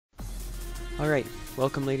Alright,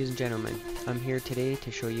 welcome ladies and gentlemen. I'm here today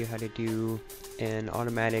to show you how to do an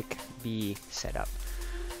automatic bee setup.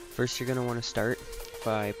 First you're going to want to start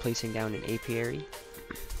by placing down an apiary,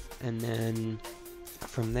 and then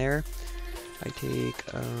from there I take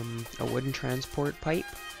a wooden transport pipe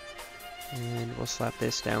and we'll slap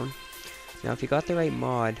this down. Now if you got the right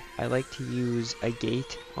mod, I like to use a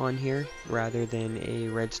gate on here rather than a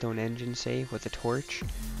redstone engine, say, with a torch.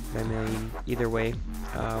 I mean, either way,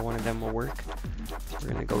 one of them will work. We're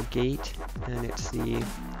gonna go gate, and it's the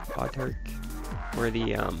autarchic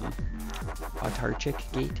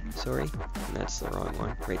gate, sorry, and that's the wrong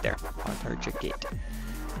one, right there, autarchic gate.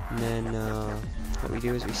 And then what we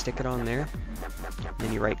do is we stick it on there, and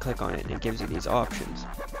then you right click on it, and it gives you these options.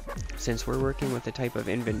 Since we're working with the type of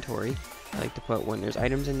inventory, I like to put, when there's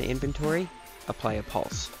items in the inventory, apply a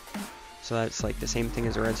pulse. So that's like the same thing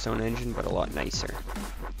as a redstone engine, but a lot nicer.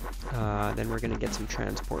 Then we're going to get some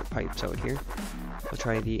transport pipes out here. We'll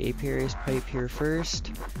try the Apiarist pipe here first,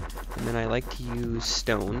 and then I like to use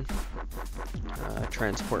stone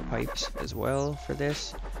transport pipes as well for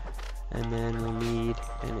this. And then we'll need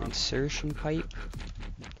an insertion pipe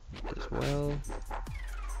as well,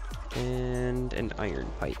 and an iron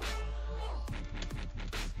pipe.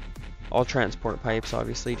 All transport pipes,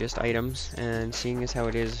 obviously, just items, and seeing as how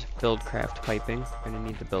it is BuildCraft piping, I'm going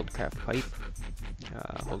to need the BuildCraft pipe.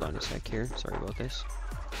 Hold on a sec here, sorry about this.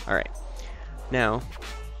 Alright, now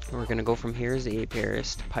we're going to go from here is the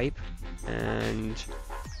Apiarist pipe, and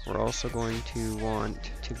we're also going to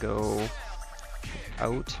want to go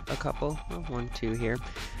out a couple, well, 1, 2 here,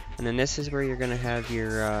 and then this is where you're going to have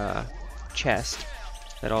your chest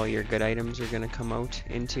that all your good items are going to come out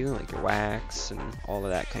into, like your wax and all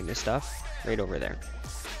of that kind of stuff, right over there.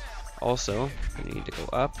 Also, we need to go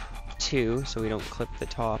up 2 so we don't clip the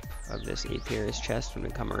top of this Apiarist chest when we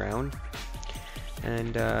come around.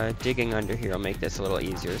 And digging under here will make this a little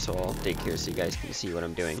easier, so I'll dig here so you guys can see what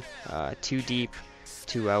I'm doing. 2 deep,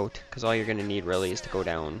 2 out, because all you're going to need really is to go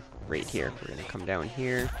down right here. We're going to come down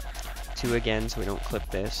here, 2 again so we don't clip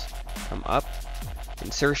this, come up,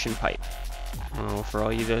 insertion pipe. For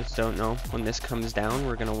all you guys don't know, when this comes down,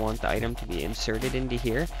 we're going to want the item to be inserted into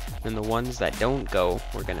here, and the ones that don't go,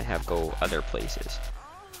 we're going to have go other places.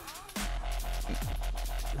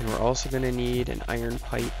 And we're also going to need an iron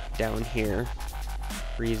pipe down here.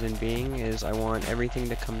 Reason being is I want everything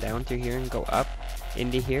to come down through here and go up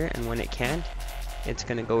into here, and when it can't, it's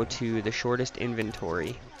going to go to the shortest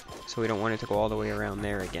inventory. So we don't want it to go all the way around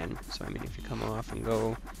there again. So I mean, if you come off and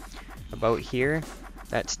go about here,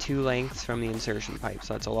 that's 2 lengths from the insertion pipe,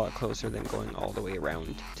 so that's a lot closer than going all the way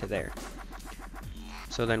around to there.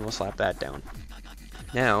 So then we'll slap that down.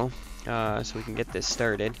 Now, so we can get this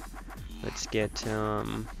started, let's get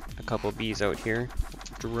a couple bees out here.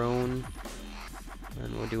 Drone,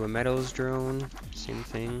 and we'll do a meadows drone, same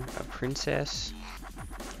thing, a princess,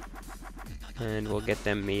 and we'll get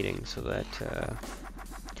them mating so that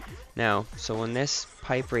now, so when this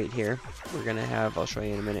pipe right here, we're going to have, I'll show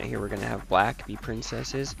you in a minute here, we're going to have black be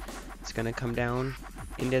princesses. It's going to come down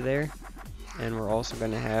into there. And we're also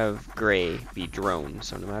going to have gray be drones.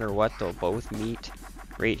 So no matter what, they'll both meet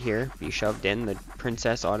right here, be shoved in. The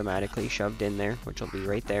princess automatically shoved in there, which will be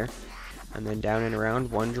right there. And then down and around,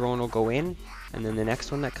 one drone will go in, and then the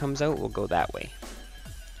next one that comes out will go that way.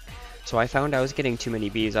 So I found I was getting too many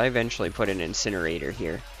bees. I eventually put an incinerator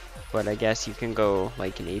here. But I guess you can go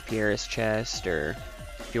like an Apiarist chest, or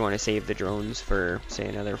if you want to save the drones for, say,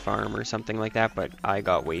 another farm or something like that, but I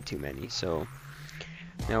got way too many. So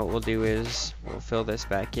now what we'll do is we'll fill this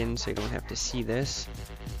back in so you don't have to see this,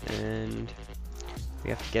 and we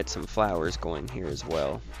have to get some flowers going here as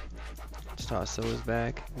well. Just toss those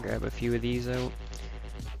back, grab a few of these out,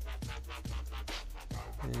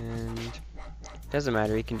 and doesn't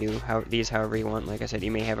matter, you can do these however you want. Like I said,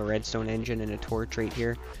 you may have a redstone engine and a torch right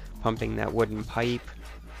here pumping that wooden pipe,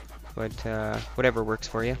 but whatever works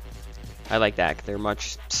for you. I like that, they're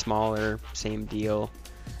much smaller, same deal.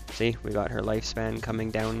 See, we got her lifespan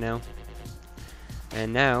coming down now.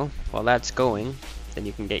 And now, while that's going, then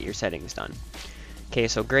you can get your settings done. Okay,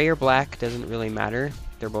 so gray or black doesn't really matter,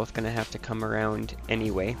 they're both going to have to come around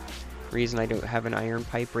anyway. Reason I don't have an iron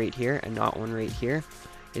pipe right here and not one right here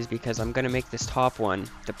is because I'm going to make this top one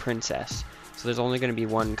the princess. So there's only going to be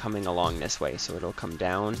one coming along this way, so it'll come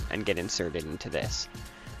down and get inserted into this.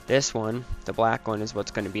 This one, the black one, is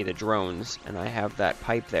what's going to be the drones, and I have that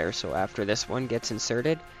pipe there, so after this one gets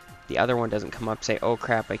inserted, the other one doesn't come up, say, oh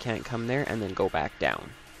crap, I can't come there, and then go back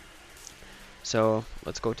down. So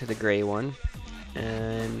let's go to the gray one,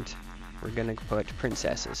 and we're going to put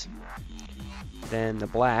princesses. Then the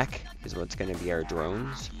black is what's going to be our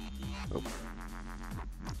drones. Oh.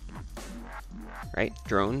 right?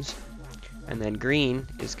 Drones. And then green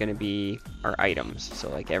is going to be our items, so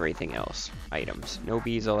like everything else, items. No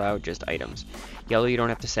bees allowed, just items. Yellow you don't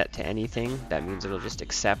have to set to anything. That means it'll just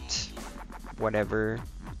accept whatever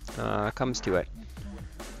comes to it.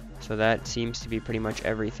 So that seems to be pretty much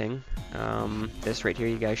everything. This right here,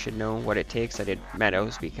 you guys should know what it takes. I did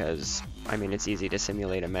meadows because, I mean, it's easy to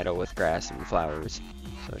simulate a meadow with grass and flowers.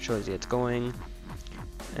 So it shows you it's going.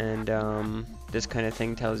 And this kind of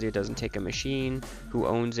thing tells you it doesn't take a machine, who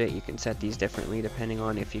owns it. You can set these differently depending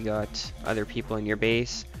on if you got other people in your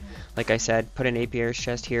base. Like I said, put an Apiarist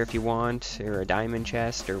chest here if you want, or a diamond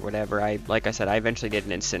chest, or whatever. Like I said, I eventually did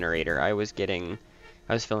an incinerator. I was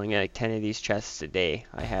filling like 10 of these chests a day.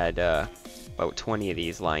 I had about 20 of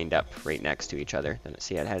these lined up right next to each other. Then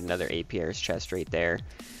see, I had another Apiarist chest right there,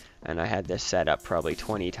 and I had this set up probably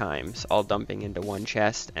 20 times, all dumping into one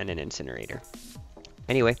chest and an incinerator.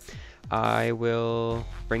 Anyway, I will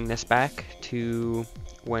bring this back to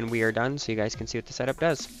when we are done so you guys can see what the setup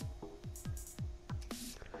does.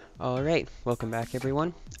 Alright, welcome back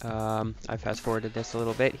everyone. I fast forwarded this a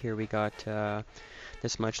little bit. Here we got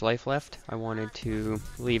this much life left. I wanted to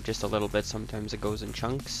leave just a little bit, sometimes it goes in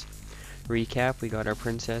chunks. Recap, we got our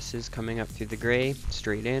princesses coming up through the gray,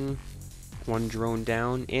 straight in. One drone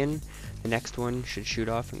down, in. The next one should shoot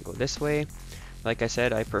off and go this way. Like I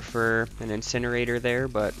said, I prefer an incinerator there,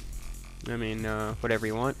 but I mean, whatever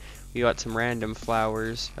you want. We got some random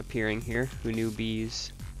flowers appearing here. Who knew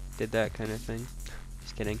bees did that kind of thing?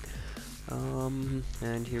 Just kidding.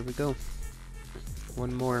 And here we go.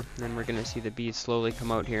 One more, and then we're gonna see the bees slowly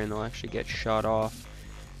come out here, and they'll actually get shot off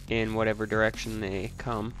in whatever direction they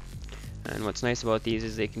come. And what's nice about these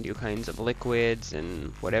is they can do kinds of liquids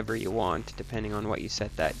and whatever you want, depending on what you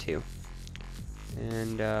set that to.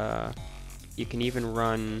 And you can even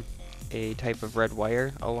run a type of red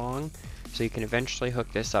wire along, so you can eventually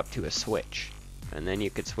hook this up to a switch. And then you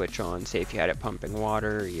could switch on, say if you had it pumping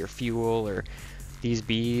water, or your fuel, or these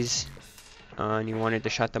bees, and you wanted to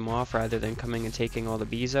shut them off rather than coming and taking all the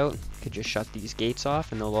bees out, you could just shut these gates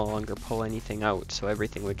off and they'll no longer pull anything out, so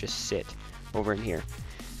everything would just sit over in here.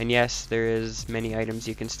 And yes, there is many items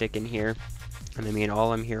you can stick in here, and I mean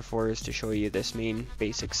all I'm here for is to show you this main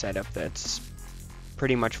basic setup that's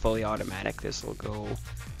pretty much fully automatic. This will go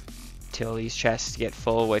till these chests get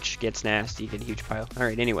full, which gets nasty, you get a huge pile.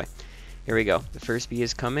 Alright, anyway, here we go. The first bee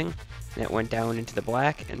is coming, and it went down into the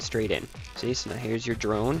black and straight in. See, so now here's your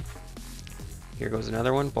drone. Here goes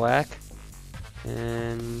another one, black,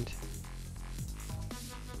 and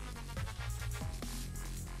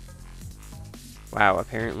wow,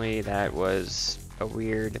 apparently that was a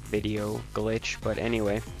weird video glitch, but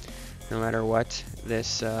anyway, no matter what,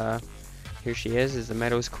 this here she is the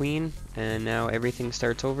Meadows Queen, and now everything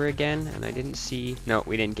starts over again, and I didn't see, no,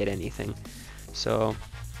 we didn't get anything. So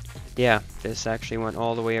yeah, this actually went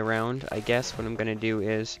all the way around. I guess what I'm gonna do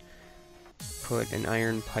is put an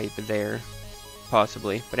iron pipe there,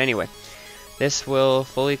 possibly, but anyway, this will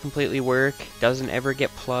fully completely work. Doesn't ever get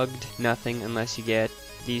plugged, nothing, unless you get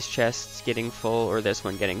these chests getting full or this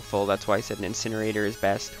one getting full. That's why I said an incinerator is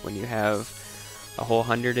best when you have a whole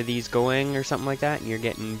 100 of these going or something like that, and you're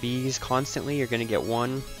getting bees constantly. You're gonna get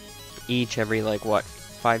one each every like what,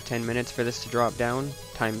 5-10 minutes for this to drop down,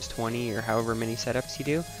 times 20 or however many setups you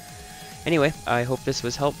do. Anyway, I hope this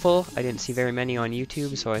was helpful. I didn't see very many on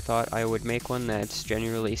YouTube, so I thought I would make one that's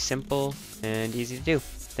generally simple and easy to do.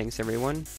 Thanks everyone,